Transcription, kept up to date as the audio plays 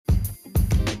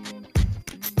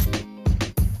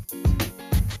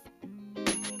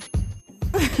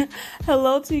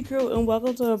Hello, Tea Crew, and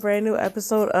welcome to a brand new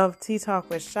episode of Tea Talk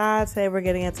with Shy. Today, we're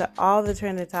getting into all the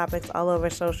trending topics all over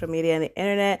social media and the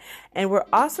internet, and we're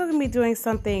also going to be doing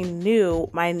something new,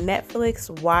 my Netflix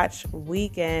watch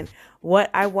weekend. What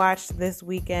I watched this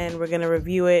weekend, we're going to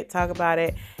review it, talk about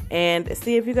it, and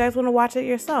see if you guys want to watch it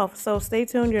yourself. So stay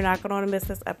tuned. You're not going to miss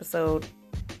this episode.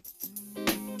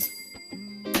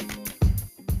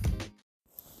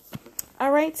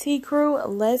 All right, Tea Crew,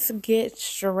 let's get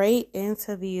straight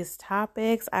into these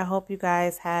topics. I hope you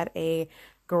guys had a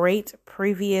great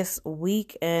previous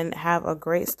week and have a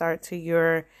great start to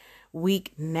your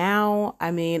week now.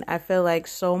 I feel like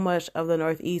so much of the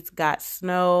Northeast got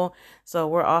snow, so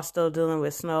we're all still dealing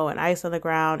with snow and ice on the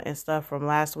ground and stuff from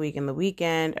last week and the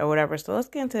weekend or whatever. So let's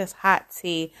get into this hot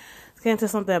tea. Let's get into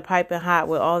something piping hot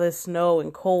with all this snow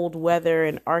and cold weather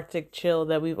and Arctic chill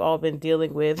that we've all been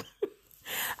dealing with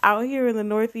out here in the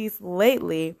Northeast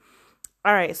lately.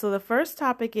 All right, so the first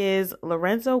topic is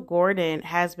Lorenzo Gordon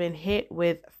has been hit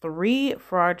with 3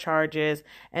 fraud charges,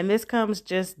 and this comes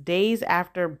just days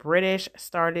after British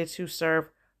started to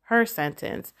serve her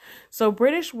sentence. So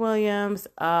British Williams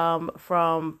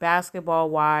from Basketball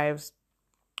Wives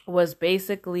was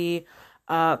basically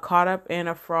caught up in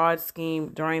a fraud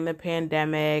scheme during the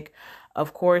pandemic.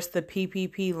 Of course, the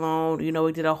PPP loan,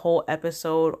 we did a whole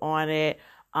episode on it.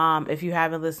 If you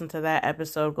haven't listened to that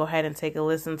episode, go ahead and take a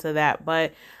listen to that.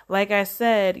 But like I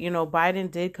said, Biden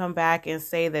did come back and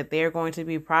say that they're going to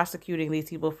be prosecuting these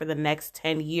people for the next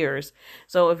 10 years.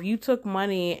 So if you took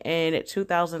money in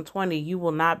 2020, you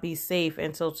will not be safe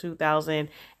until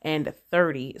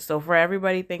 2030. So for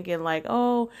everybody thinking like,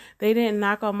 oh, they didn't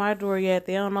knock on my door yet,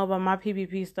 they don't know about my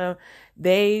PPP stuff,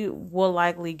 they will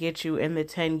likely get you in the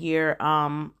 10-year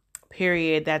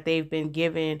period that they've been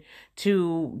given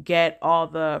to get all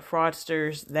the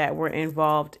fraudsters that were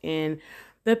involved in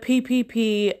the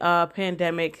PPP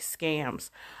pandemic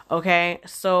scams. Okay,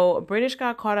 so British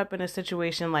got caught up in a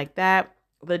situation like that.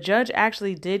 The judge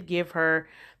actually did give her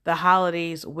the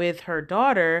holidays with her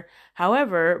daughter.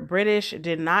 However, British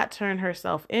did not turn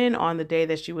herself in on the day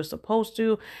that she was supposed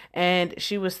to, and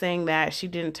she was saying that she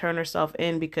didn't turn herself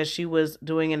in because she was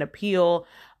doing an appeal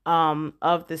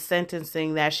of the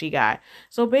sentencing that she got.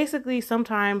 So basically,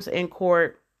 sometimes in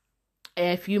court,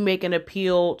 if you make an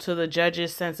appeal to the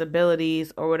judge's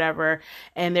sensibilities or whatever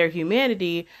and their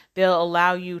humanity, they'll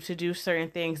allow you to do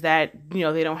certain things that,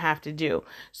 they don't have to do.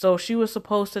 So she was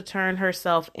supposed to turn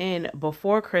herself in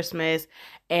before Christmas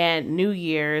and New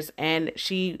Year's, and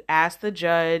she asked the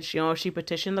judge, she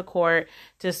petitioned the court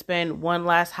to spend one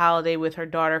last holiday with her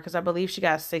daughter, because I believe she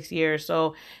got 6 years.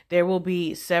 So there will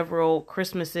be several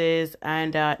Christmases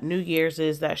and New Year's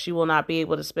that she will not be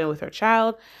able to spend with her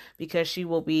child because she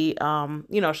will be,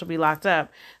 she'll be locked up.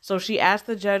 So she asked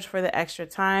the judge for the extra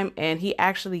time, and he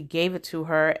actually gave it to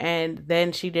her, and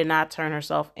then she did not turn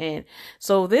herself in.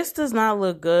 So this does not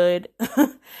look good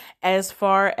as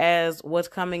far as what's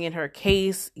coming in her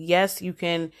case. Yes, you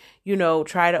can,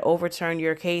 try to overturn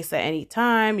your case at any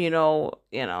time.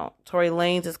 Tory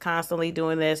Lanez is constantly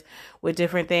doing this with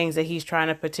different things that he's trying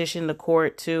to petition the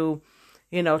court to,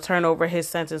 turn over his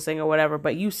sentencing or whatever,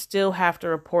 but you still have to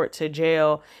report to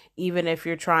jail, even if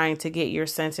you're trying to get your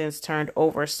sentence turned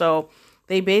over. So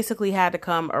they basically had to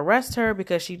come arrest her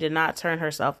because she did not turn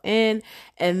herself in.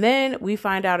 And then we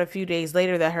find out a few days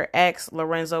later that her ex,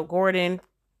 Lorenzo Gordon,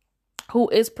 who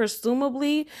is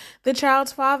presumably the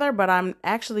child's father, but I'm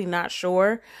actually not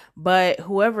sure, but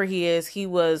whoever he is, he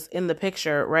was in the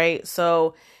picture, right?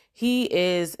 So he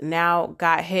is now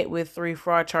got hit with 3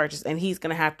 fraud charges, and he's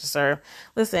going to have to serve.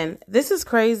 Listen, this is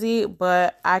crazy,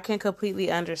 but I can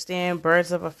completely understand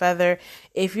birds of a feather.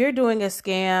 If you're doing a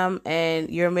scam and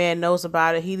your man knows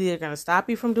about it, he's either going to stop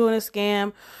you from doing a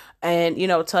scam and,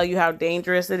 tell you how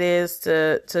dangerous it is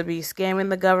to be scamming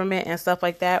the government and stuff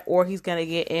like that, or he's going to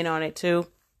get in on it too.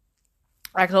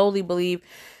 I totally believe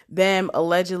them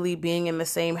allegedly being in the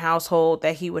same household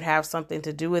that he would have something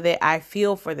to do with it. I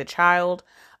feel for the child.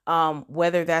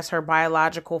 Whether that's her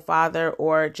biological father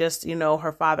or just,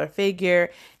 her father figure,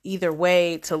 either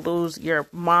way, to lose your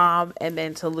mom and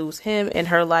then to lose him in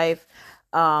her life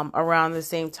around the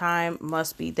same time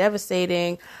must be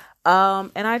devastating.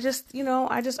 And I just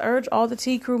urge all the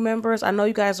Tea Crew members. I know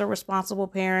you guys are responsible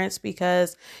parents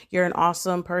because you're an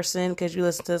awesome person because you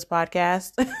listen to this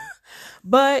podcast.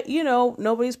 But,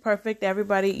 nobody's perfect.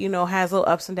 Everybody, has little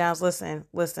ups and downs.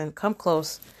 Listen, come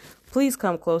close. Please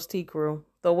come close, Tea Crew.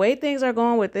 The way things are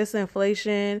going with this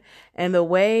inflation and the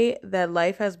way that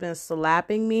life has been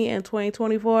slapping me in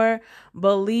 2024,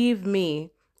 believe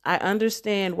me, I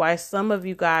understand why some of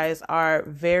you guys are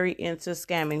very into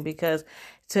scamming, because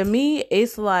to me,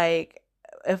 it's like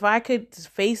if I could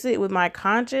face it with my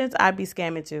conscience, I'd be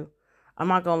scamming too. I'm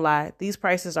not going to lie. These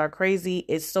prices are crazy.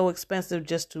 It's so expensive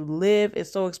just to live.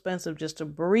 It's so expensive just to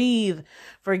breathe.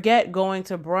 Forget going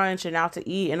to brunch and out to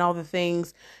eat and all the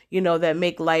things, that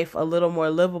make life a little more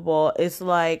livable. It's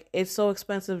like, it's so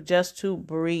expensive just to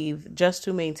breathe, just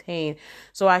to maintain.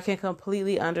 So I can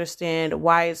completely understand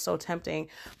why it's so tempting.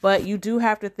 But you do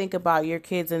have to think about your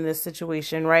kids in this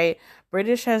situation, right?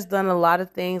 British has done a lot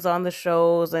of things on the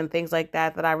shows and things like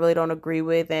that I really don't agree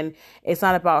with. And it's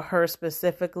not about her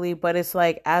specifically, but it's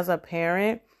like, as a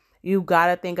parent, you got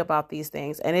to think about these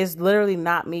things. And it's literally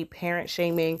not me parent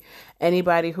shaming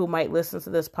anybody who might listen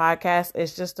to this podcast.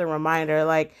 It's just a reminder,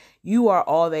 like, you are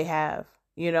all they have.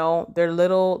 They're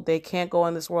little, they can't go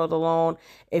in this world alone.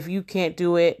 If you can't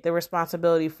do it, the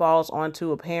responsibility falls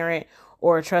onto a parent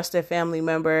or a trusted family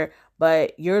member.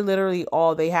 But you're literally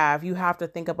all they have. You have to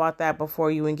think about that before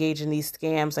you engage in these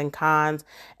scams and cons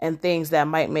and things that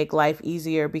might make life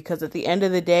easier. Because at the end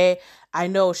of the day, I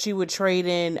know she would trade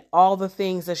in all the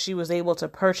things that she was able to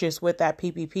purchase with that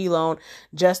PPP loan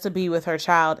just to be with her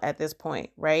child at this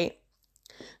point, right?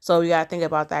 So you got to think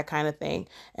about that kind of thing.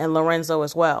 And Lorenzo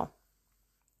as well.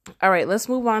 All right, let's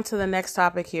move on to the next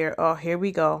topic here. Oh, here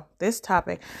we go. This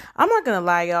topic. I'm not going to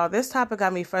lie, y'all. This topic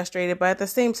got me frustrated, but at the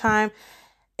same time,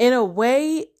 in a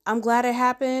way, I'm glad it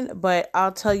happened, but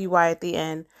I'll tell you why at the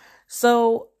end.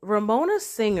 So Ramona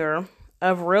Singer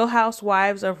of Real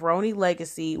Housewives of Roni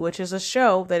Legacy, which is a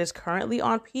show that is currently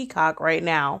on Peacock right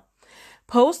now,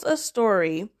 posts a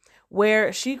story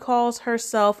where she calls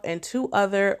herself and two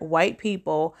other white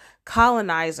people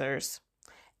colonizers.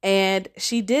 And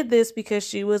she did this because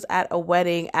she was at a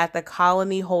wedding at the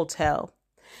Colony Hotel.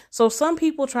 So some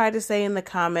people tried to say in the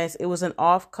comments it was an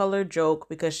off-color joke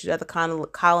because she's at the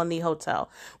Colony Hotel.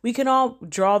 We can all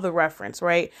draw the reference,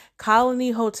 right?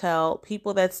 Colony Hotel,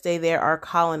 people that stay there are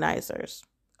colonizers.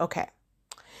 Okay.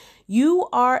 You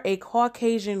are a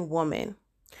Caucasian woman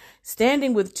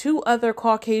standing with two other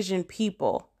Caucasian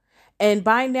people. And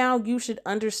by now you should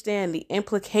understand the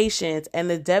implications and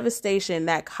the devastation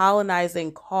that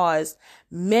colonizing caused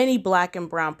many Black and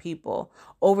brown people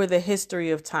over the history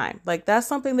of time. Like, that's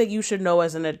something that you should know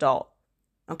as an adult.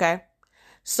 Okay.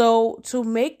 So to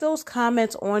make those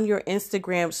comments on your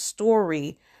Instagram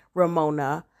story,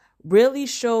 Ramona, really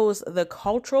shows the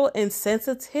cultural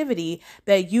insensitivity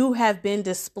that you have been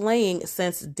displaying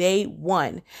since day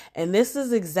one. And this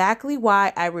is exactly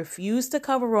why I refuse to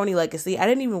cover Roni Legacy. I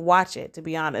didn't even watch it, to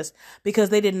be honest, because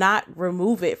they did not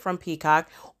remove it from Peacock,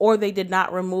 or they did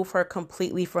not remove her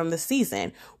completely from the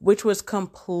season, which was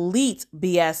complete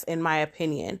BS in my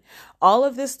opinion. All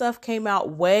of this stuff came out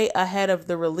way ahead of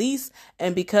the release.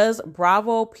 And because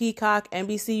Bravo, Peacock,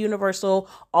 NBC Universal,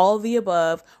 all of the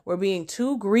above were being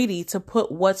too greedy to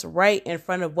put what's right in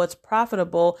front of what's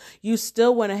profitable, you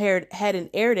still went ahead and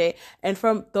aired it. And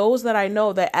from those that I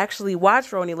know that actually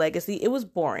watched Roni Legacy, it was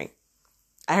boring.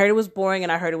 I heard it was boring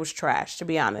and I heard it was trash, to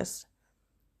be honest.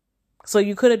 So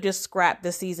you could have just scrapped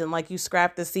the season like you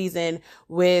scrapped the season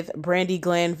with Brandi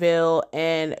Glanville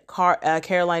and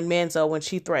Caroline Manzo when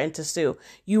she threatened to sue.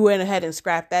 You went ahead and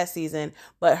scrapped that season.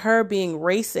 But her being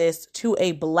racist to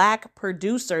a Black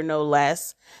producer, no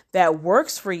less, that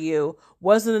works for you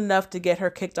wasn't enough to get her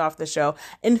kicked off the show.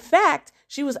 In fact,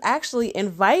 she was actually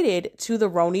invited to the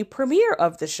Roni premiere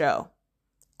of the show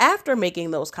after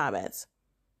making those comments.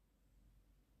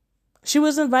 She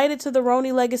was invited to the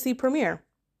Roni Legacy premiere.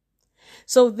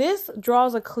 So this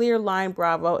draws a clear line,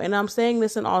 Bravo, and I'm saying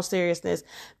this in all seriousness.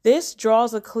 This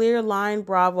draws a clear line,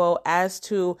 Bravo, as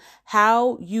to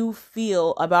how you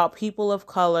feel about people of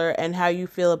color and how you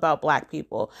feel about Black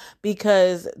people,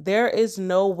 because there is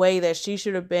no way that she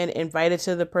should have been invited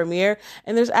to the premiere,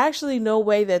 and there's actually no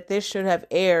way that this should have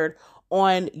aired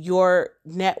on your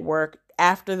network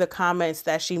after the comments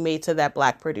that she made to that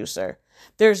Black producer.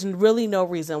 There's really no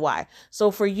reason why. So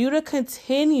for you to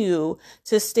continue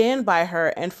to stand by her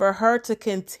and for her to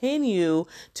continue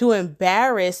to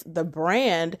embarrass the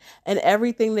brand and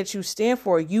everything that you stand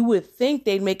for, you would think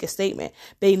they'd make a statement.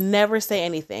 They never say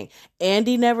anything.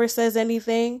 Andy never says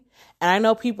anything. And I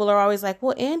know people are always like,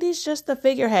 well, Andy's just the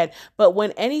figurehead. But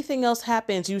when anything else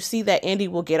happens, you see that Andy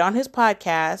will get on his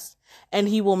podcast and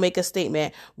he will make a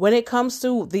statement. When it comes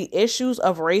to the issues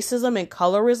of racism and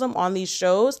colorism on these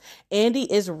shows,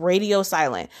 Andy is radio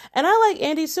silent. And I like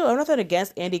Andy too. I'm nothing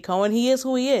against Andy Cohen. He is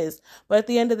who he is. But at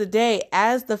the end of the day,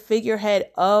 as the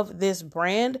figurehead of this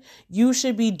brand, you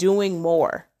should be doing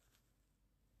more.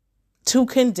 to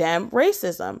condemn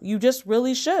racism. You just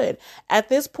really should. At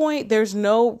this point, there's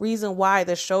no reason why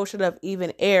the show should have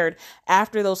even aired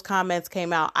after those comments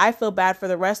came out. I feel bad for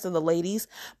the rest of the ladies,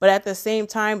 but at the same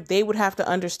time, they would have to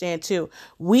understand too.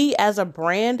 We as a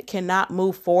brand cannot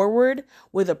move forward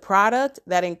with a product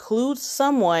that includes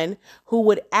someone who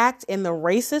would act in the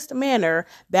racist manner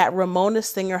that Ramona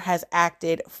Singer has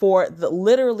acted for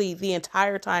literally the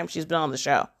entire time she's been on the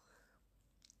show.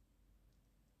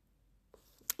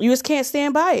 You just can't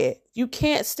stand by it. You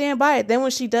can't stand by it. Then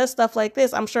when she does stuff like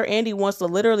this, I'm sure Andy wants to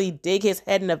literally dig his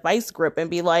head in a vice grip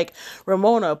and be like,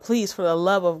 Ramona, please, for the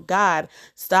love of God,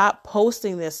 stop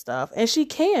posting this stuff. And she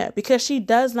can't, because she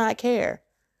does not care.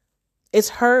 It's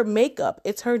her makeup.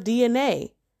 It's her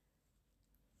DNA.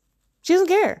 She doesn't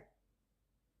care.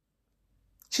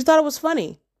 She thought it was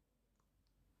funny.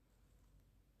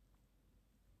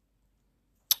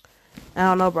 I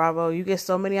don't know, Bravo. You get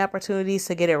so many opportunities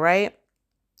to get it right.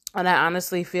 And I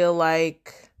honestly feel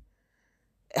like,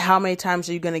 how many times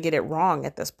are you going to get it wrong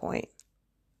at this point?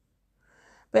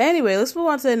 But anyway, let's move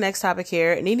on to the next topic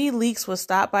here. Nene Leakes was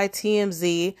stopped by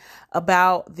TMZ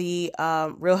about the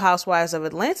Real Housewives of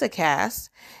Atlanta cast.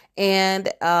 And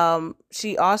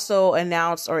she also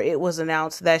announced, or it was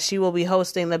announced, that she will be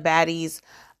hosting the Baddies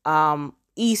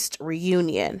East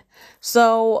reunion.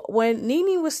 So when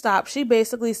Nene was stopped, she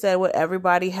basically said what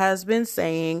everybody has been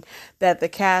saying, that the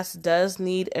cast does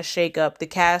need a shakeup. The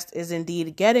cast is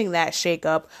indeed getting that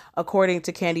shakeup, according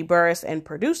to Kandi Burruss and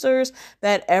producers,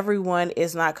 that everyone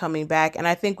is not coming back. And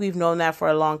I think we've known that for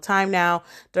a long time now.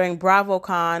 During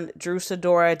BravoCon, Drew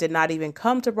Sidora did not even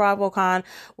come to BravoCon,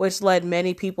 which led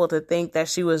many people to think that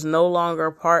she was no longer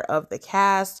part of the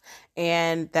cast.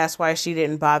 And that's why she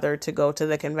didn't bother to go to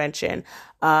the convention.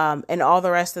 And all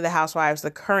the rest of the housewives,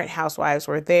 the current housewives,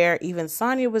 were there. Even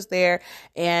Sonia was there,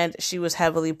 and she was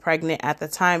heavily pregnant at the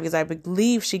time, because I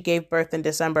believe she gave birth in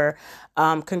December.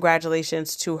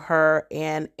 Congratulations to her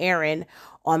and Aaron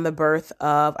on the birth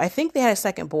of, I think they had a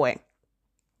second boy.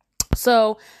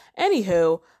 So,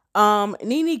 anywho,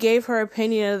 Nene gave her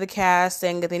opinion of the cast,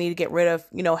 saying that they need to get rid of,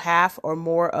 half or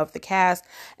more of the cast.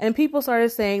 And people started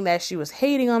saying that she was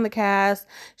hating on the cast.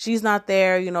 She's not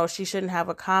there. She shouldn't have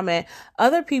a comment.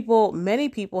 Many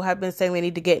people have been saying they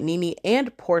need to get Nene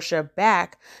and Portia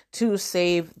back to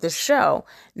save the show.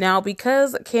 Now,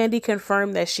 because Kandi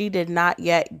confirmed that she did not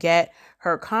yet get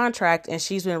her contract, and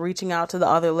she's been reaching out to the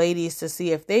other ladies to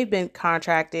see if they've been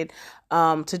contracted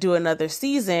to do another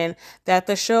season, that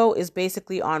the show is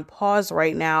basically on pause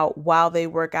right now while they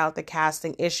work out the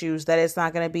casting issues, that it's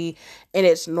not going to be in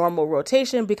its normal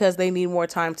rotation because they need more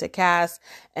time to cast.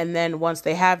 And then once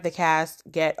they have the cast,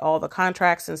 get all the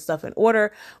contracts and stuff in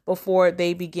order before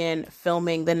they begin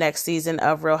filming the next season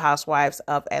of Real Housewives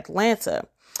of Atlanta.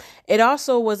 It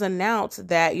also was announced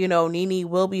that, Nene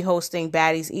will be hosting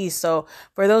Baddies East. So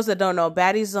for those that don't know,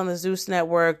 Baddies is on the Zeus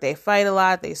network. They fight a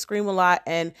lot. They scream a lot.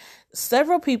 And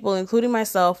several people, including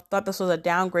myself, thought this was a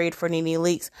downgrade for Nene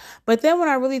Leakes. But then when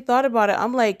I really thought about it,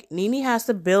 I'm like, Nene has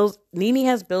bills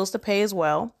to pay as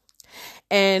well.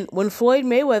 And when Floyd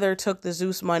Mayweather took the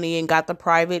Zeus money and got the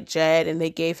private jet, and they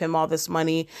gave him all this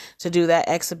money to do that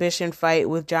exhibition fight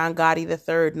with John Gotti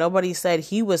III, nobody said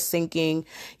he was sinking,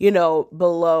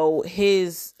 below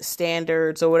his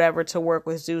standards or whatever to work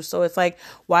with Zeus. So it's like,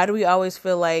 why do we always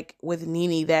feel like with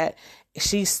Nene that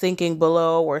she's thinking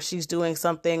below, or she's doing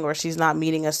something, or she's not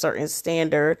meeting a certain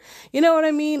standard? You know what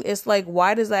I mean? It's like,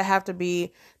 why does that have to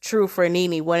be true for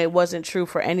Nene when it wasn't true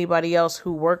for anybody else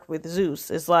who worked with Zeus?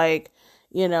 It's like,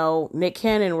 Nick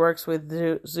Cannon works with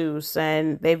Zeus,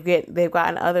 and they've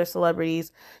gotten other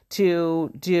celebrities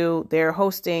to do their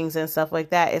hostings and stuff like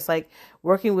that. It's like,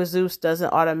 working with Zeus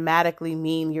doesn't automatically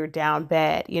mean you're down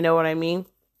bad. You know what I mean?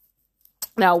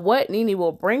 Now, what Nene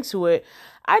will bring to it,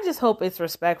 I just hope it's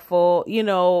respectful.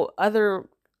 Other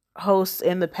hosts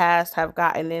in the past have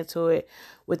gotten into it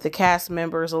with the cast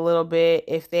members a little bit,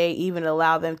 if they even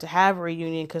allow them to have a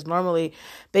reunion, because normally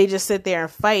they just sit there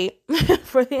and fight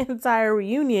for the entire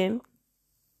reunion.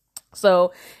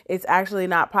 So it's actually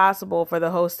not possible for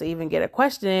the host to even get a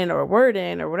question or a word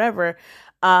in or whatever.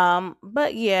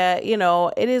 But yeah,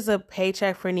 it is a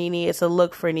paycheck for Nene. It's a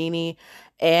look for Nene,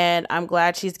 and I'm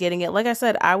glad she's getting it. Like I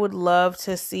said, I would love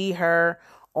to see her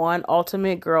on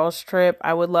Ultimate Girls Trip.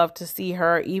 I would love to see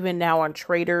her even now on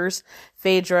Traitors.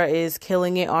 Phaedra is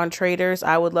killing it on Traitors.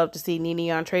 I would love to see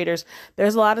Nene on Traitors.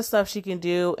 There's a lot of stuff she can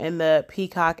do in the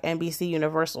Peacock NBC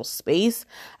Universal space.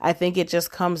 I think it just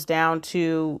comes down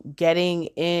to getting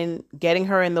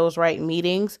her in those right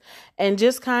meetings, and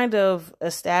just kind of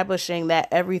establishing that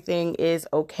everything is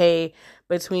okay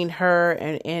between her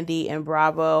and Andy and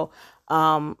Bravo.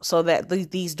 so that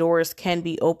these doors can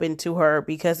be open to her,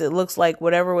 because it looks like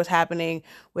whatever was happening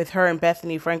with her and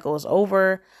Bethany Frankel is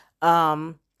over.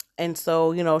 And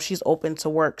so, she's open to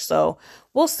work. So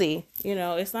we'll see.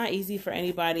 It's not easy for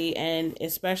anybody. And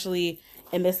especially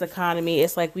in this economy,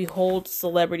 it's like we hold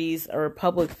celebrities or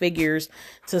public figures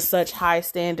to such high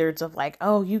standards of like,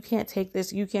 oh, you can't take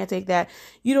this, you can't take that.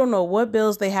 You don't know what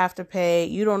bills they have to pay.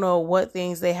 You don't know what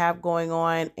things they have going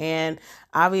on. And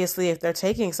obviously, if they're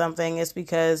taking something, it's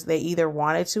because they either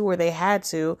wanted to or they had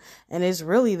to. And it's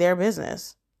really their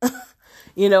business.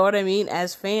 You know what I mean?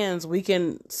 As fans, we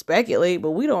can speculate,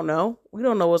 but we don't know. We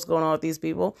don't know what's going on with these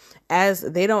people, as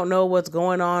they don't know what's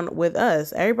going on with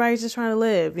us. Everybody's just trying to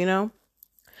live,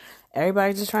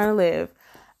 Everybody's just trying to live.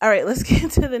 All right, let's get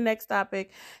into the next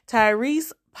topic.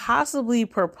 Tyrese possibly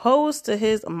proposed to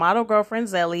his model girlfriend,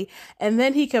 Zelly, and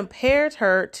then he compared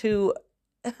her to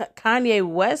Kanye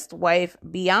West's wife,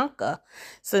 Bianca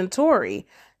Centauri.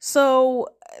 So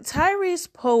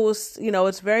Tyrese posts,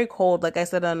 it's very cold, like I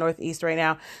said, on the Northeast right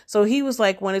now. So he was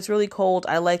like, when it's really cold,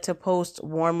 I like to post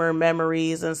warmer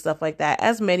memories and stuff like that,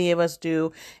 as many of us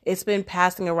do. It's been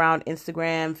passing around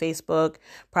Instagram, Facebook,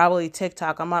 probably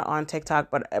TikTok. I'm not on TikTok,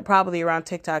 but probably around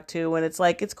TikTok too. When it's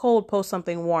like, it's cold, post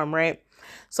something warm, right?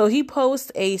 So he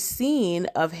posts a scene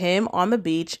of him on the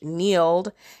beach,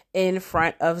 kneeled in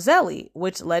front of Zelly,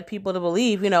 which led people to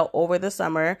believe, over the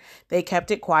summer, they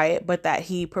kept it quiet, but that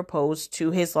he proposed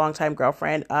to his longtime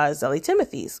girlfriend, Zelly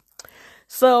Timothy's.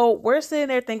 So we're sitting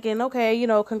there thinking, okay,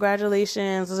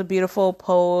 congratulations. There's a beautiful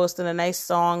post and a nice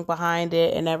song behind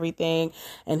it and everything.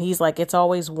 And he's like, it's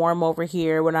always warm over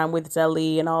here when I'm with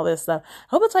Zelly and all this stuff. I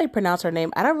hope that's how you pronounce her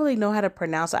name. I don't really know how to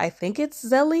pronounce it. I think it's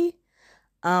Zelly.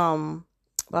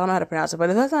 But I don't know how to pronounce it. But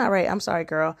if that's not right, I'm sorry,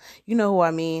 girl. You know who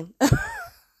I mean.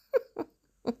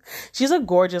 She's a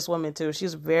gorgeous woman too.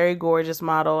 She's a very gorgeous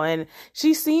model, and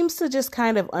she seems to just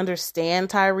kind of understand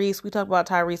Tyrese. We talked about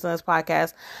Tyrese on this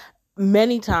podcast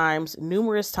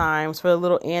numerous times, for the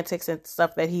little antics and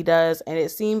stuff that he does. And it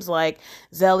seems like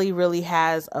Zelly really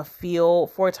has a feel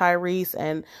for Tyrese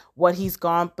and what he's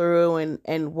gone through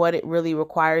and what it really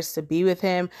requires to be with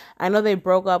him. I know they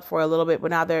broke up for a little bit,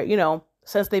 but now they're,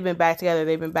 since they've been back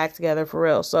together for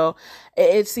real. So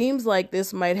it seems like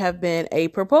this might have been a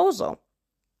proposal.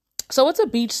 So it's a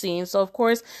beach scene. So of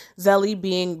course, Zelly,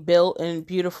 being built and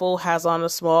beautiful, has on a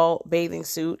small bathing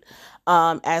suit,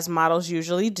 as models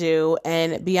usually do.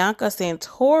 And Bianca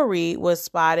Centauri was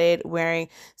spotted wearing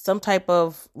some type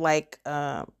of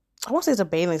I won't say it's a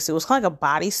bathing suit. It's kind of like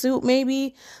a bodysuit,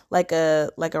 maybe like a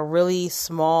really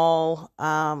small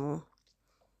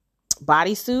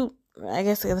bodysuit. I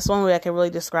guess that's one way I can really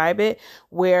describe it,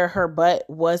 where her butt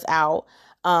was out.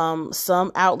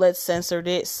 Some outlets censored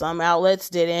it, some outlets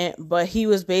didn't, but he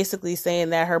was basically saying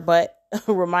that her butt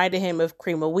reminded him of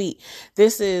cream of wheat.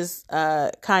 This is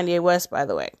Kanye West, by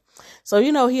the way. So,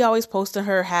 he always posted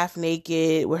her half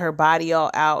naked with her body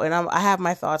all out. And I have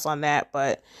my thoughts on that,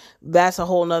 but that's a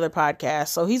whole nother podcast.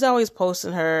 So he's always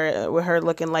posting her with her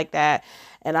looking like that.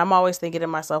 And I'm always thinking to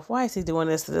myself, why is he doing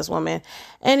this to this woman?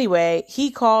 Anyway,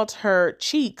 he called her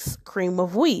cheeks cream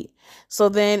of wheat. So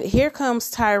then here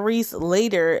comes Tyrese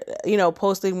later,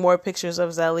 posting more pictures of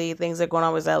Zelly, things that are going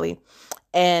on with Zelly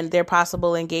and their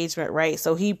possible engagement, right?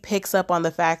 So he picks up on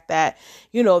the fact that,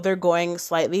 they're going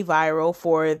slightly viral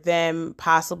for them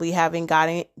possibly having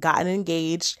gotten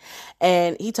engaged.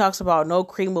 And he talks about no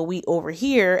cream of wheat over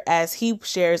here, as he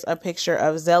shares a picture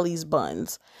of Zelly's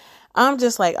buns. I'm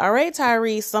just like, all right,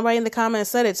 Tyrese, somebody in the comments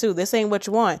said it too. This ain't what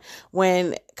you want.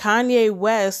 When Kanye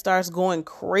West starts going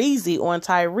crazy on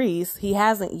Tyrese, he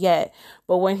hasn't yet,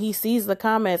 but when he sees the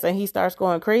comments and he starts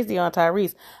going crazy on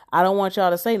Tyrese, I don't want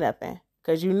y'all to say nothing,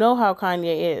 because you know how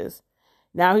Kanye is.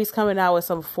 Now he's coming out with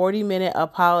some 40-minute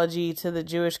apology to the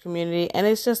Jewish community. And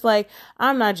it's just like,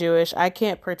 I'm not Jewish. I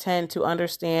can't pretend to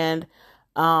understand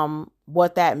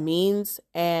what that means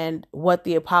and what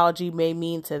the apology may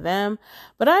mean to them.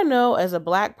 But I know, as a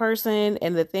Black person,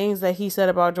 and the things that he said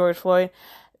about George Floyd,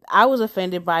 I was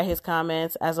offended by his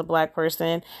comments as a Black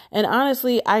person. And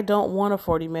honestly, I don't want a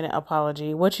 40-minute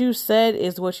apology. What you said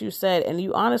is what you said. And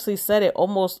you honestly said it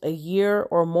almost a year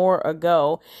or more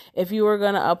ago. If you were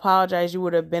going to apologize, you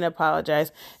would have been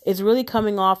apologized. It's really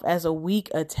coming off as a weak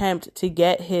attempt to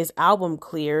get his album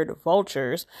cleared,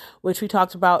 Vultures, which we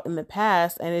talked about in the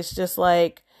past. And it's just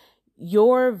like,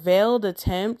 your veiled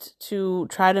attempt to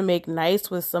try to make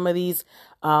nice with some of these,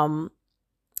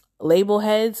 label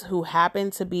heads who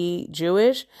happen to be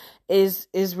Jewish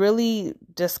is really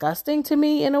disgusting to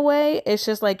me in a way. It's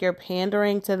just like you're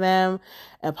pandering to them,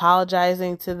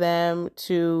 apologizing to them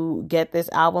to get this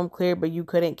album cleared, but you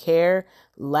couldn't care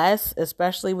less,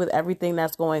 especially with everything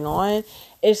that's going on.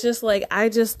 It's just like, I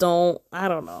don't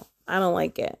know. I don't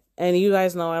like it. And you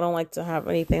guys know I don't like to have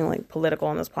anything like political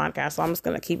on this podcast, so I'm just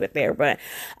going to keep it there. But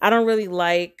I don't really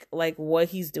like what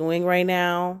he's doing right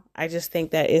now. I just think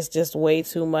that it's just way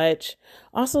too much.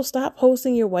 Also, stop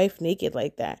posting your wife naked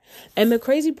like that. And the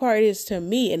crazy part is, to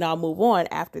me, and I'll move on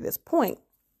after this point.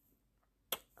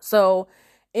 So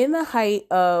in the height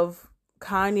of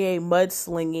Kanye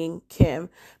mudslinging Kim,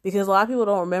 because a lot of people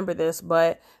don't remember this,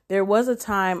 but there was a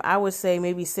time, I would say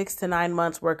maybe 6 to 9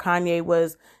 months, where Kanye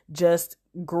was just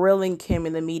grilling Kim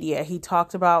in the media. He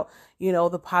talked about,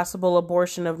 the possible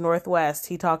abortion of Northwest.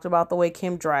 He talked about the way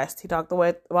Kim dressed. He talked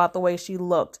about the way she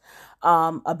looked,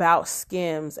 about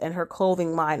Skims and her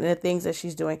clothing line and the things that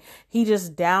she's doing. He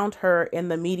just downed her in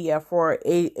the media for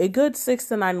a good 6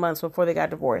 to 9 months before they got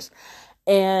divorced.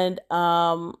 And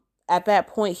at that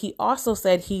point, he also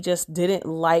said he just didn't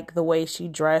like the way she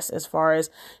dressed, as far as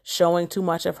showing too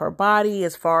much of her body,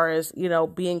 as far as,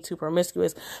 being too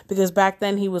promiscuous, because back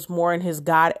then he was more in his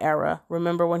God era.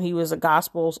 Remember when he was a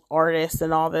gospel artist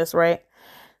and all this, right?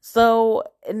 So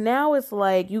now it's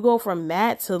like you go from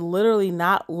that to literally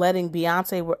not letting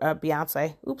Bianca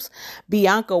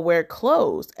wear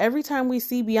clothes. Every time we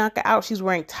see Bianca out, she's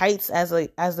wearing tights as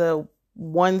a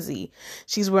onesie.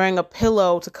 She's wearing a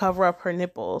pillow to cover up her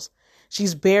nipples.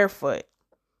 She's barefoot.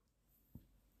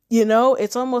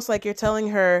 It's almost like you're telling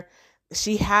her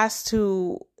she has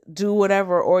to do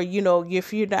whatever, or,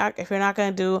 if you're not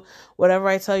going to do whatever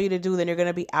I tell you to do, then you're going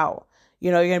to be out.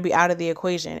 You're going to be out of the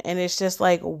equation. And it's just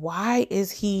like, why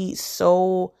is he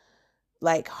so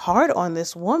hard on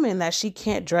this woman that she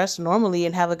can't dress normally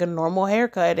and have a normal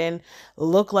haircut and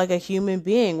look like a human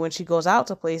being when she goes out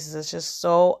to places? It's just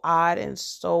so odd and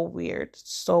so weird,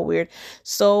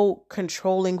 so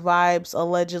controlling vibes,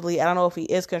 allegedly. I don't know if he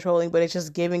is controlling, but it's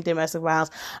just giving domestic violence.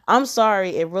 I'm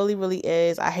sorry. It really, really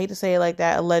is. I hate to say it like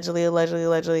that. Allegedly,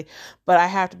 but I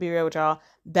have to be real with y'all.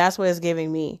 That's what it's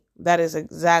giving me. That is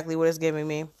exactly what it's giving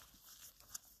me.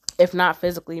 If not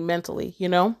physically, mentally,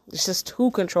 it's just too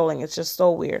controlling. It's just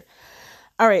so weird.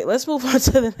 All right, let's move on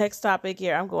to the next topic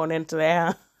here. I'm going into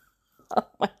that. Oh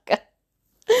my God.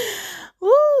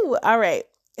 Woo. All right.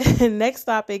 Next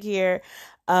topic here.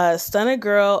 Stunna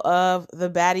girl of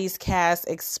the Baddies cast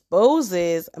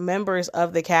exposes members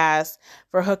of the cast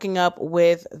for hooking up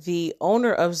with the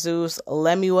owner of Zeus,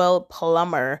 Lemuel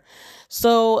Plummer.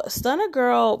 So Stunna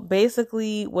girl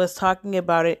basically was talking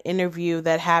about an interview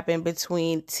that happened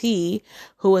between T,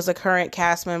 who is a current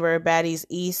cast member of Baddies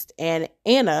East, and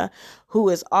Anna, who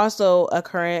is also a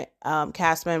current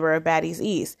cast member of Baddies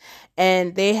East.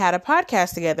 And they had a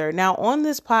podcast together. Now, on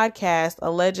this podcast,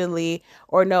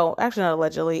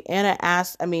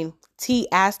 T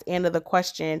asked Anna the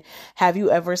question, have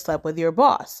you ever slept with your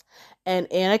boss?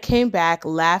 And Anna came back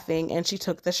laughing, and she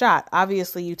took the shot.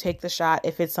 Obviously, you take the shot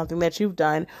if it's something that you've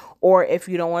done, or if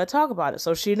you don't want to talk about it.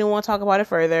 So she didn't want to talk about it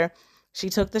further. She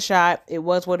took the shot. It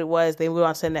was what it was. They moved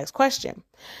on to the next question.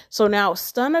 So now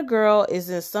Stunna girl is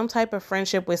in some type of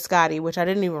friendship with Scotty, which I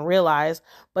didn't even realize,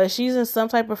 but she's in some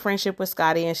type of friendship with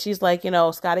Scotty. And she's like,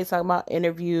 Scotty's talking about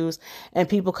interviews and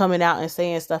people coming out and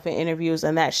saying stuff in interviews,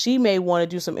 and that she may want to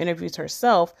do some interviews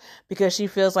herself because she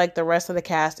feels like the rest of the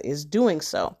cast is doing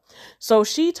so. So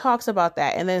she talks about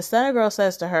that. And then Stunna girl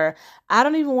says to her, I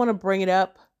don't even want to bring it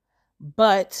up,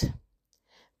 but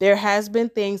there has been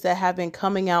things that have been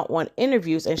coming out on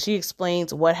interviews, and she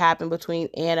explains what happened between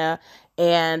Anna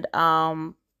and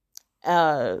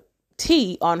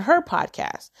T on her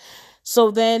podcast.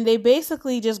 So then they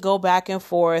basically just go back and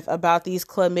forth about these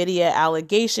chlamydia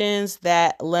allegations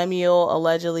that Lemuel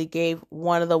allegedly gave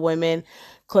one of the women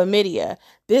chlamydia.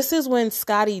 This is when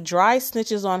Scotty dry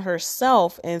snitches on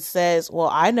herself and says, well,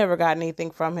 I never got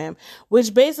anything from him,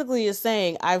 which basically is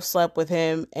saying I've slept with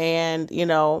him and,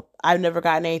 I've never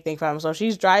gotten anything from him. So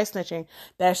she's dry snitching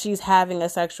that she's having a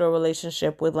sexual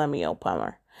relationship with Lemuel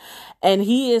Plummer. And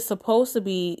he is supposed to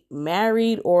be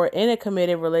married or in a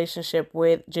committed relationship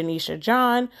with Janisha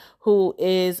John, who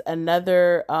is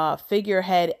another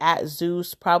figurehead at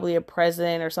Zeus, probably a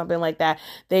president or something like that.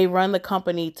 They run the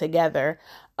company together.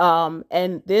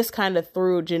 And this kind of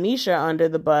threw Janisha under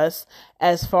the bus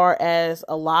as far as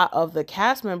a lot of the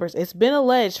cast members. It's been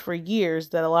alleged for years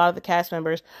that a lot of the cast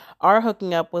members are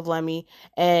hooking up with Lemmy.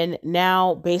 And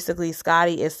now basically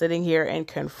Scotty is sitting here and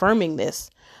confirming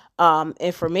this.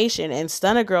 information, and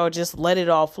Stunna Girl just let it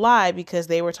all fly because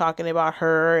they were talking about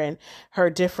her and her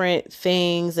different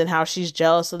things and how she's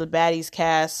jealous of the Baddies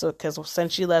cast. So, because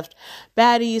since she left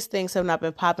Baddies, things have not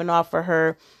been popping off for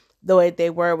her the way they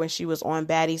were when she was on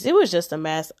Baddies. It was just a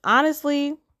mess.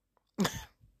 Honestly,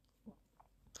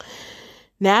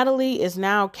 Natalie is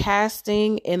now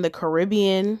casting in the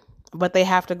Caribbean, but they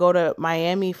have to go to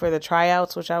Miami for the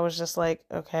tryouts, which I was just like,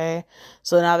 okay.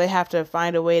 So now they have to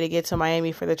find a way to get to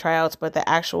Miami for the tryouts, but the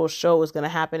actual show is going to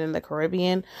happen in the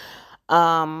Caribbean.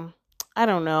 I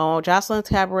don't know. Jocelyn's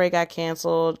Cabaret got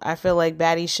canceled. I feel like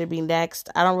Baddies should be next.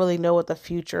 I don't really know what the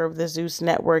future of the Zeus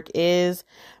network is,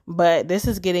 but this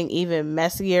is getting even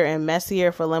messier and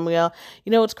messier for Lemuel.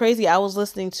 You know, it's crazy. I was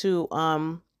listening to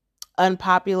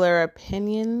Unpopular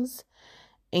Opinions,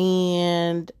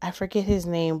 and I forget his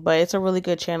name, but it's a really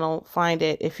good channel. Find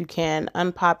it if you can.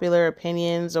 Unpopular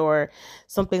Opinions or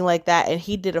something like that. And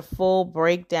he did a full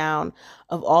breakdown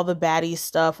of all the Baddies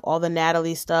stuff, all the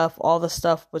Natalie stuff, all the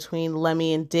stuff between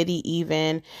Lemmy and Diddy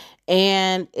even.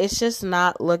 And it's just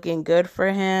not looking good for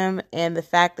him. And the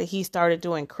fact that he started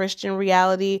doing Christian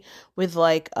reality with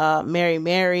like Mary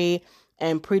Mary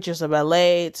and Preachers of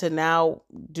LA to now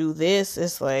do this,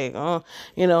 it's like, oh,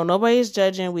 you know, nobody's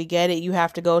judging. We get it. You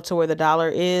have to go to where the dollar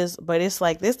is. But it's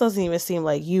like, this doesn't even seem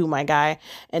like you, my guy.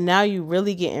 And now you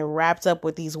really getting wrapped up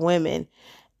with these women.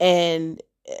 And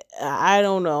I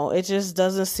don't know. It just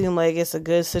doesn't seem like it's a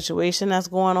good situation that's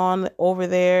going on over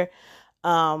there.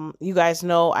 You guys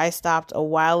know I stopped a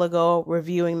while ago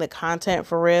reviewing the content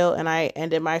for real, and I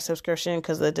ended my subscription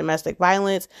because of the domestic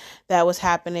violence that was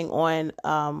happening on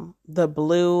the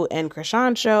Blue and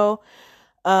Krishan show.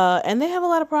 And they have a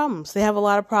lot of problems. They have a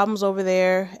lot of problems over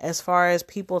there as far as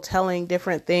people telling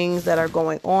different things that are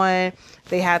going on.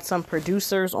 They had some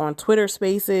producers on Twitter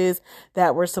Spaces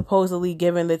that were supposedly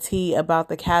giving the tea about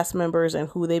the cast members and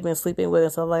who they've been sleeping with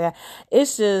and stuff like that.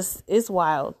 It's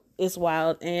wild. It's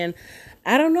wild. And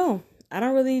I don't know. I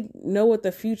don't really know what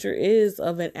the future is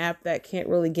of an app that can't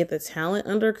really get the talent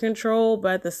under control.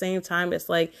 But at the same time, it's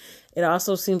like, it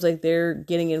also seems like they're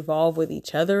getting involved with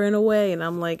each other in a way. And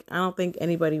I'm like, I don't think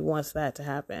anybody wants that to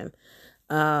happen.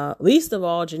 Least of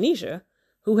all, Janisha,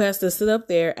 who has to sit up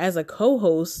there as a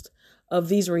co-host of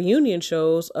these reunion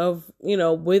shows of, you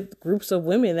know, with groups of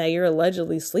women that you're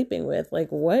allegedly sleeping with. Like,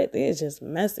 what? It's just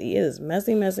messy. It is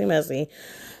messy, messy, messy.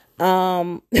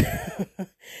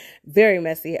 Very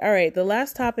messy. All right. The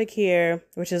last topic here,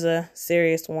 which is a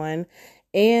serious one,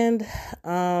 and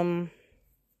one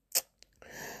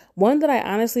that I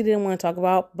honestly didn't want to talk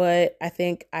about, but I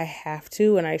think I have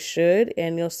to and I should,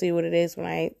 and you'll see what it is when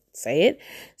I say it.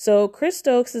 So Chris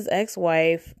Stokes'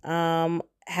 ex-wife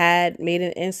had made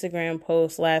an Instagram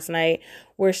post last night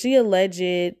where she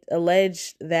alleged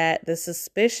that the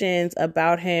suspicions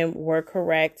about him were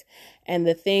correct and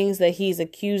the things that he's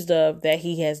accused of, that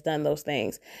he has done those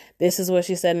things. This is what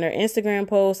she said in her Instagram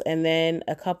post. And then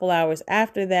a couple hours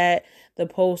after that, the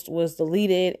post was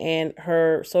deleted and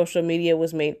her social media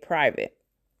was made private.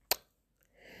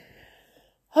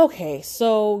 Okay,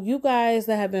 so you guys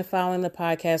that have been following the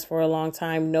podcast for a long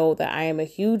time know that I am a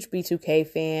huge B2K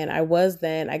fan. I was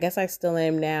then. I guess I still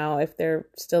am now, if they're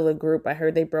still a group. I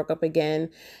heard they broke up again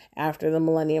after the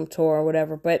Millennium Tour or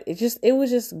whatever. But it was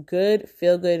just good,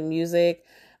 feel-good music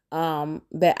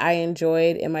that I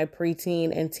enjoyed in my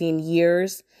preteen and teen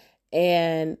years.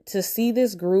 And to see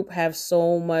this group have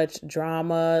so much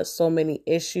drama, so many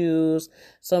issues,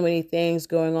 so many things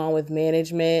going on with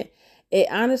management, it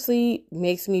honestly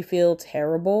makes me feel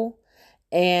terrible.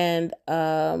 And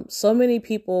so many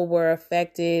people were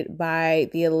affected by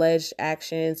the alleged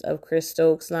actions of Chris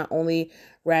Stokes, not only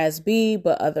Raz B,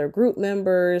 but other group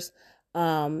members,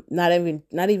 not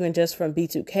even just from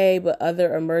B2K, but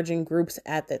other emerging groups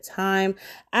at the time.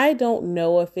 I don't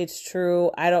know if it's true.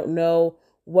 I don't know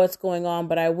what's going on,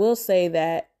 but I will say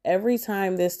that every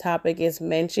time this topic is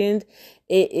mentioned,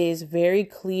 it is very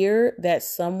clear that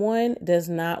someone does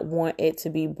not want it to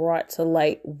be brought to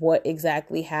light what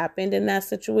exactly happened in that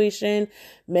situation.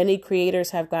 Many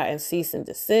creators have gotten cease and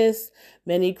desist.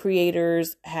 Many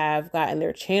creators have gotten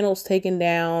their channels taken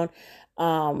down.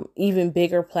 Even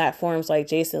bigger platforms like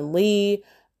Jason Lee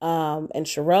and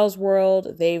Sherelle's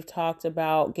World, they've talked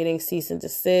about getting cease and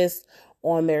desist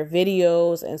on their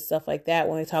videos and stuff like that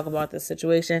when they talk about this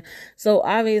situation. So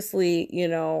obviously, you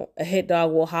know, a hit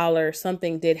dog will holler.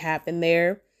 Something did happen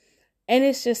there. And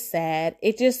it's just sad.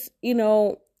 It just, you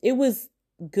know, it was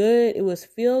good. It was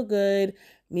feel good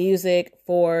music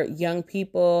for young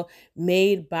people,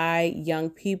 made by young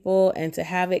people. And to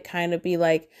have it kind of be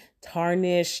like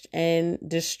tarnished and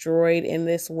destroyed in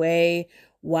this way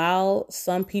while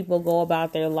some people go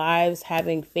about their lives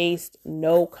having faced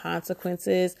no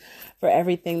consequences for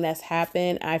everything that's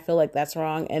happened, I feel like that's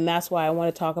wrong. And that's why I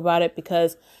want to talk about it,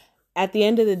 because at the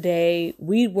end of the day,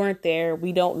 we weren't there.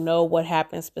 We don't know what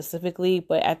happened specifically,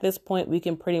 but at this point, we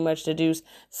can pretty much deduce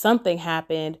something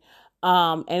happened.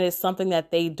 And it's something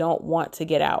that they don't want to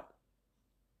get out,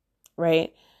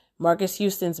 right? Marcus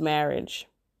Houston's marriage,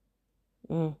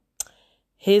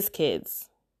 his kids,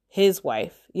 his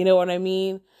wife. You know what I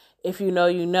mean? If you know,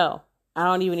 you know. I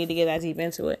don't even need to get that deep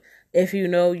into it. If you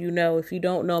know, you know. If you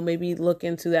don't know, maybe look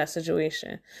into that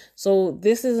situation. So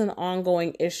this is an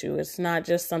ongoing issue. It's not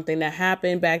just something that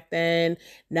happened back then.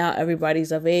 Now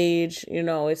everybody's of age. You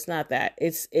know, it's not that.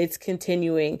 It's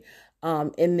continuing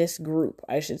in this group,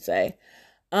 I should say.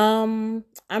 I'm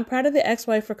proud of the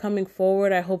ex-wife for coming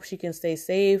forward. I hope she can stay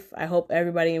safe. I hope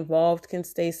everybody involved can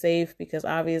stay safe, because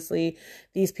obviously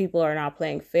these people are not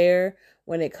playing fair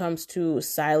when it comes to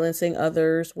silencing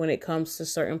others, when it comes to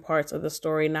certain parts of the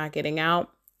story not getting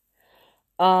out.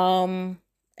 And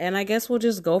I guess we'll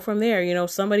just go from there. You know,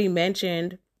 somebody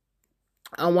mentioned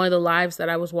on one of the lives that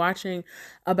I was watching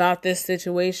about this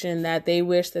situation that they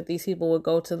wish that these people would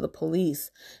go to the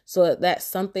police so that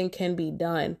something can be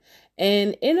done.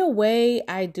 And in a way,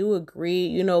 I do agree.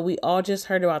 You know, we all just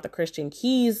heard about the Christian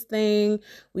Keys thing.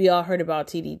 We all heard about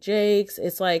TD Jakes.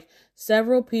 It's like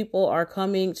several people are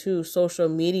coming to social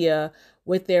media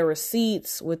with their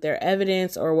receipts, with their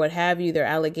evidence, or what have you, their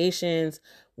allegations,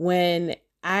 when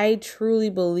I truly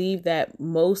believe that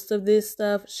most of this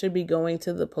stuff should be going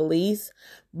to the police,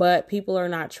 but people are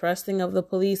not trusting of the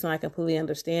police, and I completely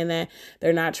understand that.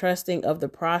 They're not trusting of the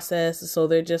process, so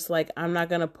they're just like, I'm not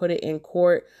going to put it in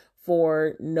court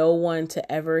for no one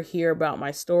to ever hear about my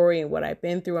story and what I've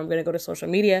been through. I'm going to go to social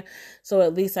media so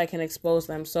at least I can expose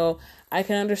them. So I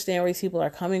can understand where these people are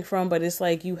coming from, but it's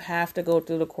like you have to go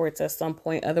through the courts at some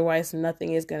point. Otherwise,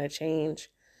 nothing is going to change.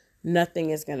 Nothing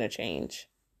is going to change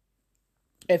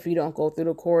if you don't go through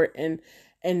the court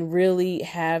and really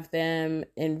have them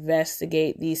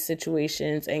investigate these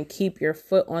situations and keep your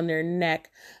foot on their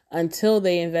neck until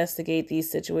they investigate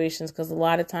these situations. Because a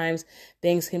lot of times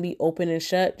things can be open and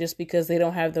shut just because they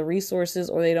don't have the resources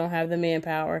or they don't have the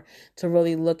manpower to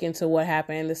really look into what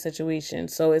happened in the situation.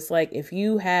 So it's like, if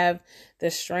you have the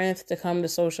strength to come to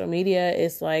social media,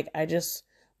 it's like, I just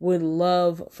would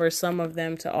love for some of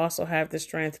them to also have the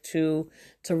strength to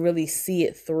really see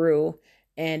it through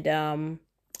and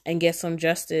get some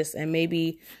justice and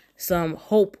maybe some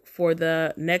hope for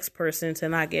the next person to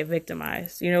not get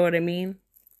victimized. You know what I mean?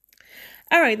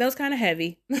 All right, that was kind of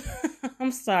heavy.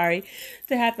 I'm sorry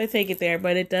to have to take it there,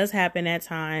 but it does happen at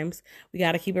times. We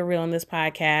got to keep it real on this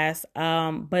podcast.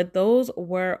 But those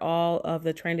were all of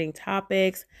the trending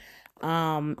topics.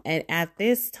 And at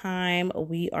this time,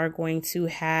 we are going to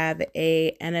have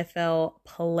a NFL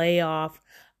playoff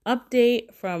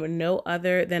update from no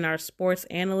other than our sports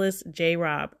analyst, J.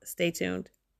 Rob. Stay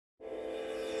tuned.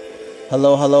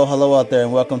 Hello out there,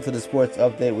 and welcome to the Sports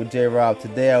Update with J. Rob.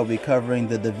 Today I'll be covering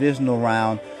the divisional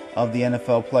round of the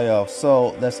NFL playoffs.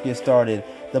 So let's get started.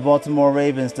 The Baltimore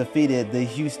Ravens defeated the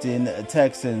Houston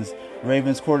Texans.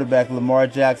 Ravens quarterback Lamar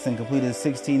Jackson completed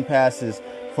 16 passes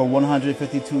for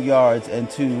 152 yards and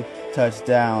 2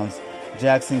 touchdowns.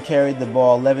 Jackson carried the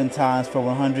ball 11 times for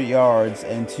 100 yards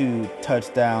and 2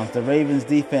 touchdowns. The Ravens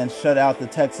defense shut out the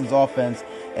Texans offense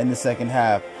in the second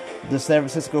half. The San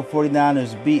Francisco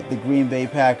 49ers beat the Green Bay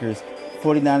Packers.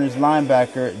 49ers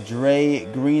linebacker Dre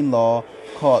Greenlaw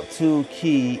caught 2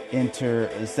 key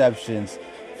interceptions.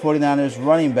 49ers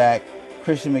running back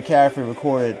Christian McCaffrey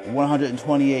recorded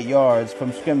 128 yards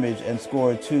from scrimmage and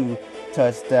scored 2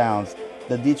 touchdowns.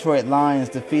 The Detroit Lions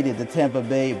defeated the Tampa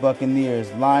Bay Buccaneers.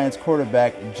 Lions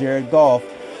quarterback Jared Goff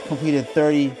completed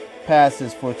 30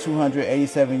 passes for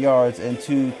 287 yards and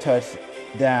 2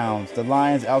 touchdowns. The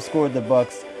Lions outscored the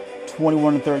Bucs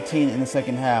 21-13 in the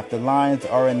second half. The Lions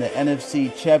are in the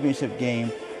NFC Championship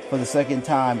game for the second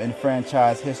time in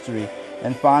franchise history.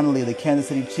 And finally, the Kansas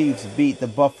City Chiefs beat the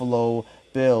Buffalo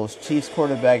Bills. Chiefs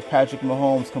quarterback Patrick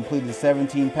Mahomes completed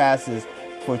 17 passes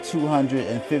for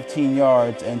 215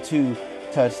 yards and 2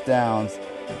 touchdowns.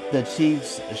 The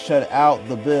Chiefs shut out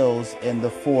the Bills in the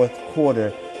fourth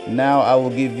quarter. Now I will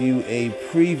give you a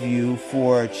preview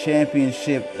for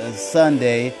Championship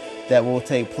Sunday that will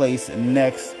take place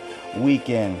next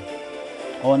weekend.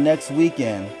 On next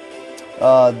weekend,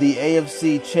 the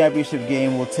AFC Championship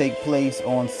game will take place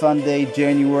on Sunday,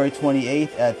 January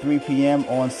 28th at 3 p.m.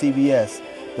 on CBS.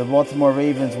 The Baltimore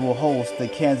Ravens will host the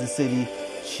Kansas City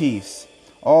Chiefs.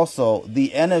 Also, the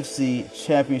NFC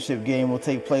Championship game will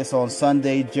take place on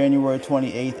Sunday, January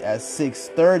 28th at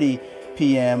 6:30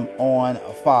 p.m. on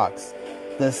Fox.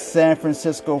 the San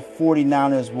Francisco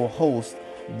 49ers will host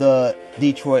the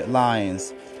Detroit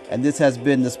Lions. And this has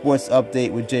been the Sports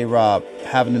Update with J. Rob.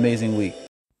 Have an amazing week.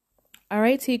 All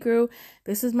right, T Crew,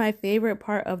 this is my favorite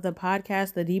part of the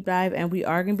podcast, the deep dive, and we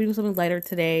are going to be doing something lighter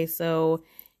today, so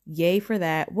yay for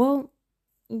that. Well,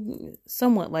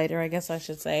 somewhat lighter, I guess I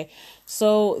should say.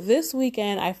 So this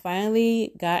weekend, I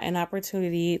finally got an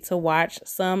opportunity to watch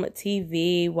some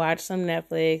TV, watch some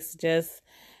Netflix, just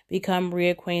become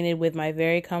reacquainted with my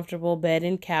very comfortable bed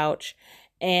and couch.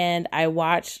 And I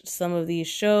watched some of these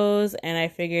shows, and I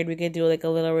figured we could do like a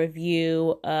little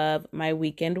review of my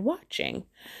weekend watching.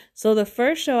 So the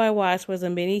first show I watched was a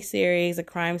mini series, a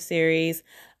crime series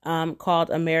called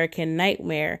American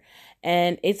Nightmare.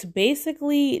 And it's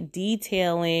basically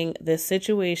detailing the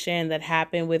situation that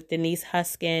happened with Denise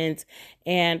Huskins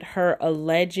and her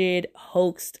alleged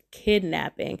hoaxed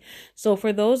kidnapping. So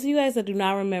for those of you guys that do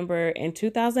not remember, in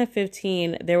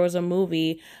 2015, there was a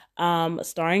movie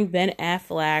starring Ben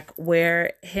Affleck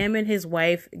where him and his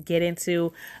wife get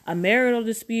into a marital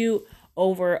dispute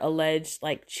over alleged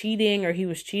like cheating, or he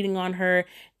was cheating on her,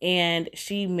 and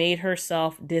she made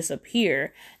herself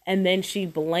disappear, and then she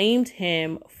blamed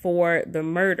him for the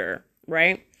murder,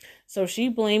 right? So she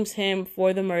blames him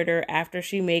for the murder after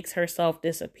she makes herself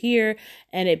disappear,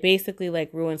 and it basically like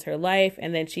ruins her life.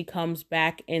 And then she comes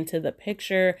back into the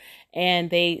picture, and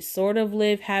they sort of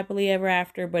live happily ever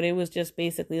after, but it was just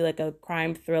basically like a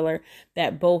crime thriller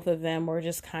that both of them were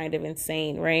just kind of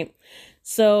insane, right?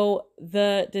 So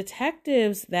the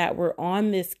detectives that were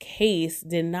on this case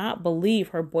did not believe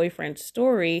her boyfriend's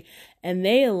story, and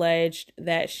they alleged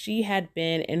that she had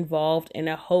been involved in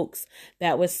a hoax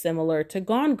that was similar to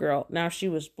Gone Girl. Now, she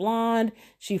was blonde,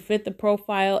 she fit the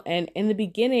profile, and in the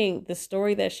beginning, the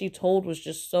story that she told was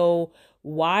just so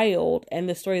wild, and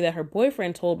the story that her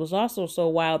boyfriend told was also so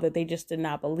wild that they just did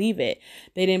not believe it.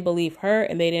 They didn't believe her,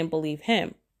 and they didn't believe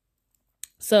him.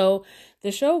 So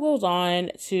the show goes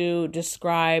on to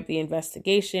describe the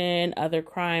investigation, other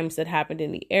crimes that happened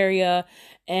in the area.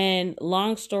 And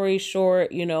long story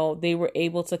short, you know, they were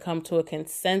able to come to a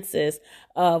consensus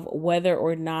of whether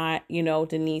or not, you know,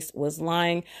 Denise was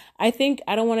lying. I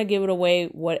don't want to give it away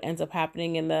what ends up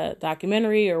happening in the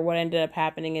documentary or what ended up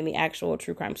happening in the actual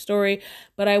true crime story,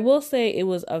 but I will say it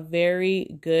was a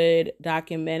very good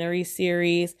documentary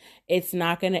series. It's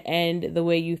not going to end the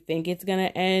way you think it's going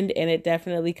to end, and it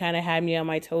definitely kind of had me on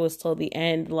my toes till the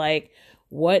end, like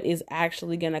what is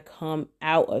actually going to come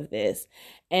out of this.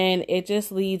 And it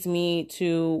just leads me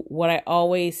to what I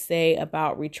always say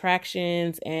about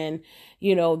retractions and,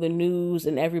 you know, the news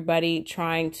and everybody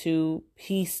trying to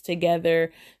piece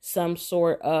together some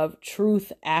sort of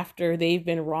truth after they've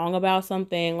been wrong about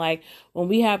something. Like when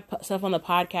we have stuff on the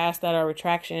podcast that are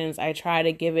retractions, I try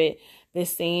to give it the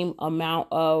same amount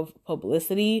of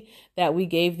publicity that we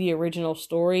gave the original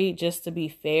story, just to be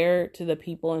fair to the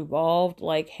people involved.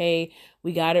 Like, hey,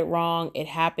 we got it wrong. It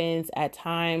happens at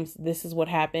times. This is what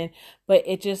happened. But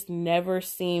it just never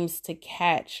seems to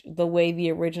catch the way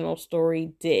the original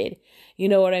story did. You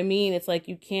know what I mean? It's like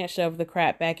you can't shove the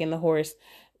crap back in the horse.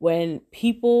 When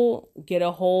people get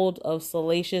a hold of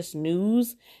salacious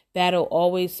news, that'll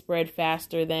always spread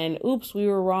faster than, oops, we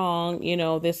were wrong. You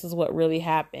know, this is what really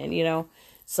happened, you know.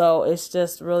 So it's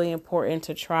just really important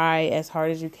to try as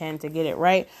hard as you can to get it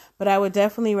right. But I would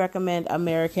definitely recommend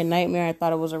American Nightmare. I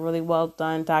thought it was a really well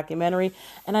done documentary.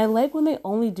 And I like when they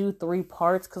only do 3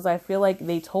 parts, because I feel like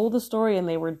they told the story and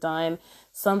they were done.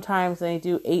 Sometimes they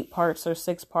do 8 parts or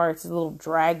 6 parts. It's a little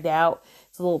dragged out.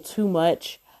 It's a little too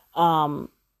much.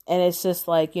 And it's just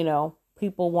like, you know,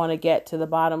 people want to get to the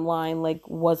bottom line. Like,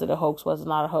 was it a hoax? Was it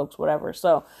not a hoax? Whatever.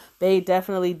 So they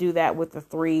definitely do that with the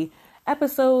 3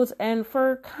 episodes. And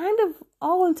for kind of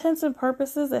all intents and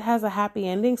purposes, it has a happy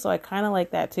ending. So I kind of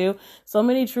like that too. So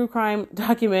many true crime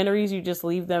documentaries, you just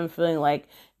leave them feeling like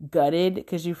gutted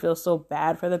because you feel so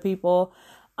bad for the people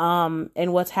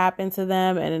and what's happened to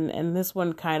them. And this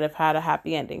one kind of had a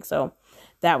happy ending. So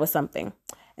that was something.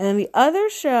 And then the other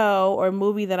show or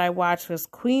movie that I watched was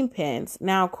Queen Pins.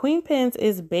 Now, Queen Pins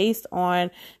is based on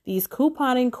these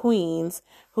couponing queens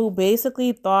who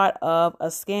basically thought of a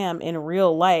scam in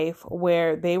real life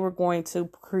where they were going to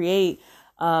create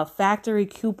factory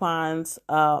coupons,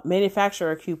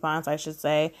 manufacturer coupons, I should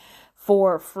say,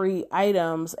 for free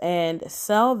items and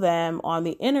sell them on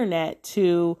the internet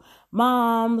to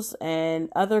moms and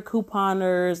other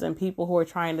couponers and people who are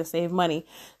trying to save money.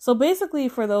 So basically,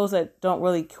 for those that don't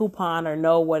really coupon or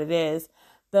know what it is,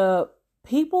 the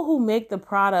people who make the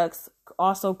products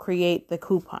also create the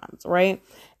coupons, right?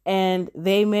 and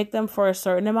they make them for a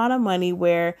certain amount of money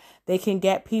where they can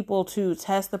get people to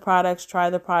test the products, try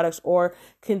the products, or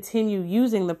continue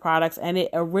using the products. And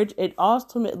it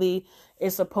ultimately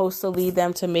is supposed to lead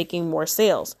them to making more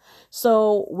sales.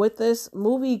 So with this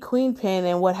movie Queen Pin,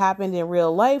 and what happened in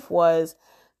real life was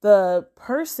the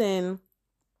person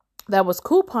that was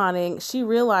couponing, she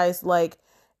realized, like,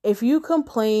 if you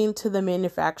complain to the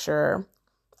manufacturer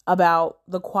about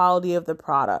the quality of the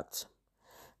product,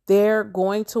 they're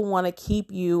going to want to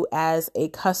keep you as a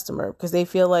customer, because they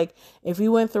feel like if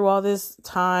you went through all this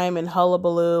time and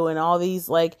hullabaloo and all these,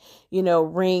 like,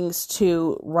 rings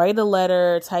to write a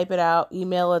letter, type it out,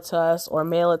 email it to us, or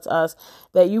mail it to us,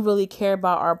 that you really care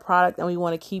about our product and we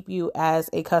want to keep you as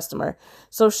a customer.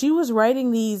 So she was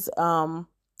writing these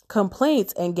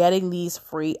complaints and getting these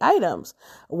free items,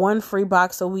 1 free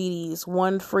box of Wheaties,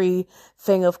 1 free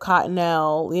thing of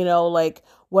Cottonelle, like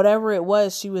whatever it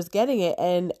was, she was getting it.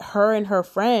 And her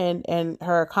friend and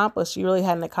her accomplice, she really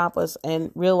had an accomplice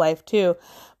in real life too,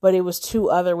 but it was 2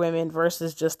 other women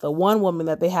versus just the one woman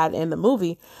that they had in the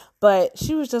movie. But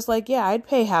she was just like, yeah, I'd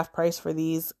pay half price for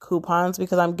these coupons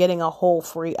because I'm getting a whole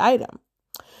free item.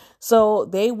 So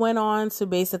they went on to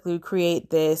basically create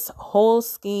this whole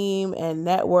scheme and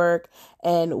network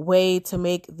and way to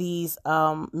make these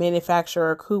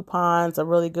manufacturer coupons, the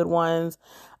really good ones,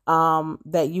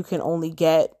 that you can only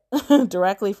get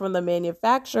directly from the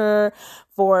manufacturer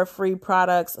for free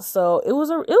products. So it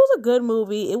was a good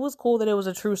movie. It was cool that it was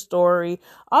a true story.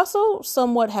 Also,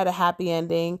 somewhat had a happy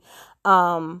ending.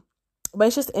 But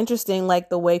it's just interesting,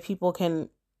 like, the way people can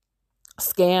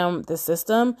scam the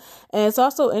system. And it's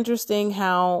also interesting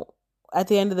how at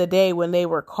the end of the day, when they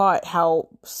were caught, how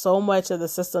so much of the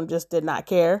system just did not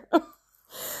care.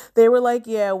 They were like,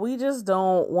 yeah, we just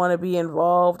don't want to be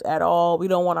involved at all. We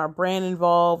don't want our brand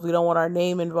involved. We don't want our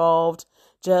name involved.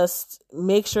 Just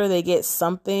make sure they get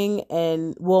something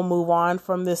and we'll move on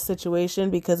from this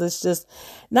situation, because it's just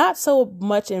not so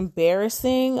much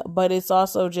embarrassing, but it's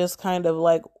also just kind of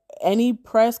like, any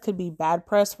press could be bad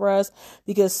press for us,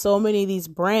 because so many of these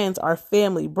brands are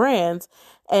family brands,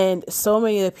 and so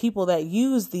many of the people that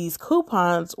use these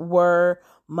coupons were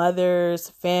mothers,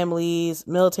 families,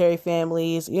 military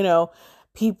families,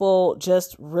 people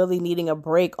just really needing a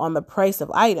break on the price of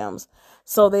items.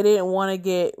 So they didn't want to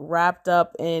get wrapped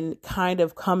up in kind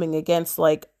of coming against,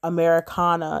 like,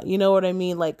 Americana, you know what I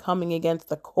mean? Like, coming against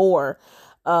the core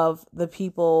of the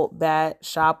people that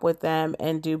shop with them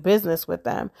and do business with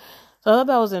them. So I thought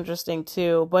that was interesting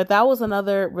too. But that was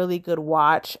another really good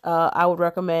watch. I would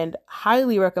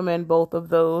highly recommend both of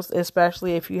those,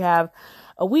 especially if you have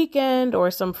a weekend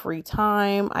or some free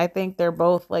time. I think they're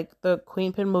both, like, the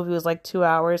Queen Pin movie was like 2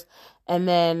 hours, and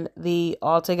then the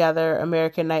Altogether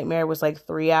American Nightmare was like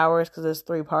 3 hours because it's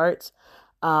 3 parts.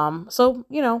 So,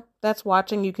 that's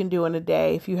watching you can do in a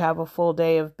day if you have a full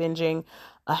day of binging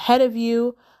ahead of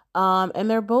you. And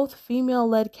they're both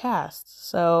female-led casts,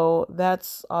 so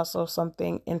that's also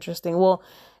something interesting. Well,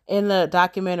 in the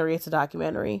documentary, it's a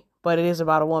documentary, but it is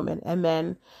about a woman. And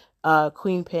then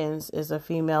Queen Pins is a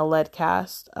female-led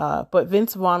cast, but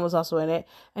Vince Vaughn was also in it,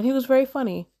 and he was very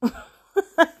funny.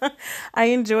 I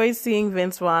enjoyed seeing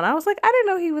Vince Vaughn. I was like, I didn't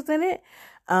know he was in it.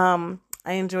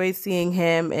 I enjoyed seeing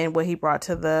him and what he brought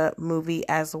to the movie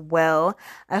as well.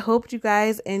 I hope you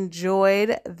guys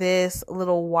enjoyed this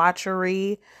little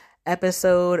watchery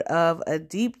episode of a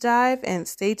deep dive, and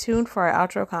stay tuned for our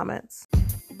outro comments.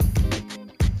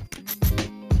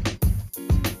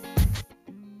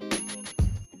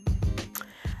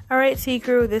 All right, T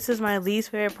Crew, this is my least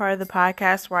favorite part of the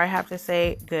podcast, where I have to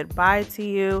say goodbye to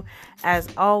you. As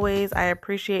always, I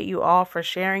appreciate you all for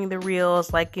sharing the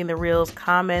reels, liking the reels,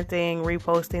 commenting,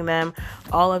 reposting them.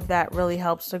 All of that really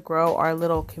helps to grow our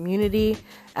little community.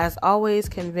 As always,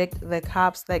 convict the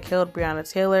cops that killed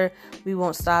Breonna Taylor. We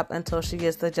won't stop until she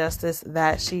gets the justice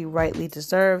that she rightly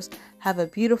deserves. Have a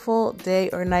beautiful day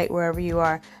or night wherever you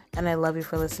are, and I love you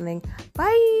for listening.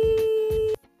 Bye!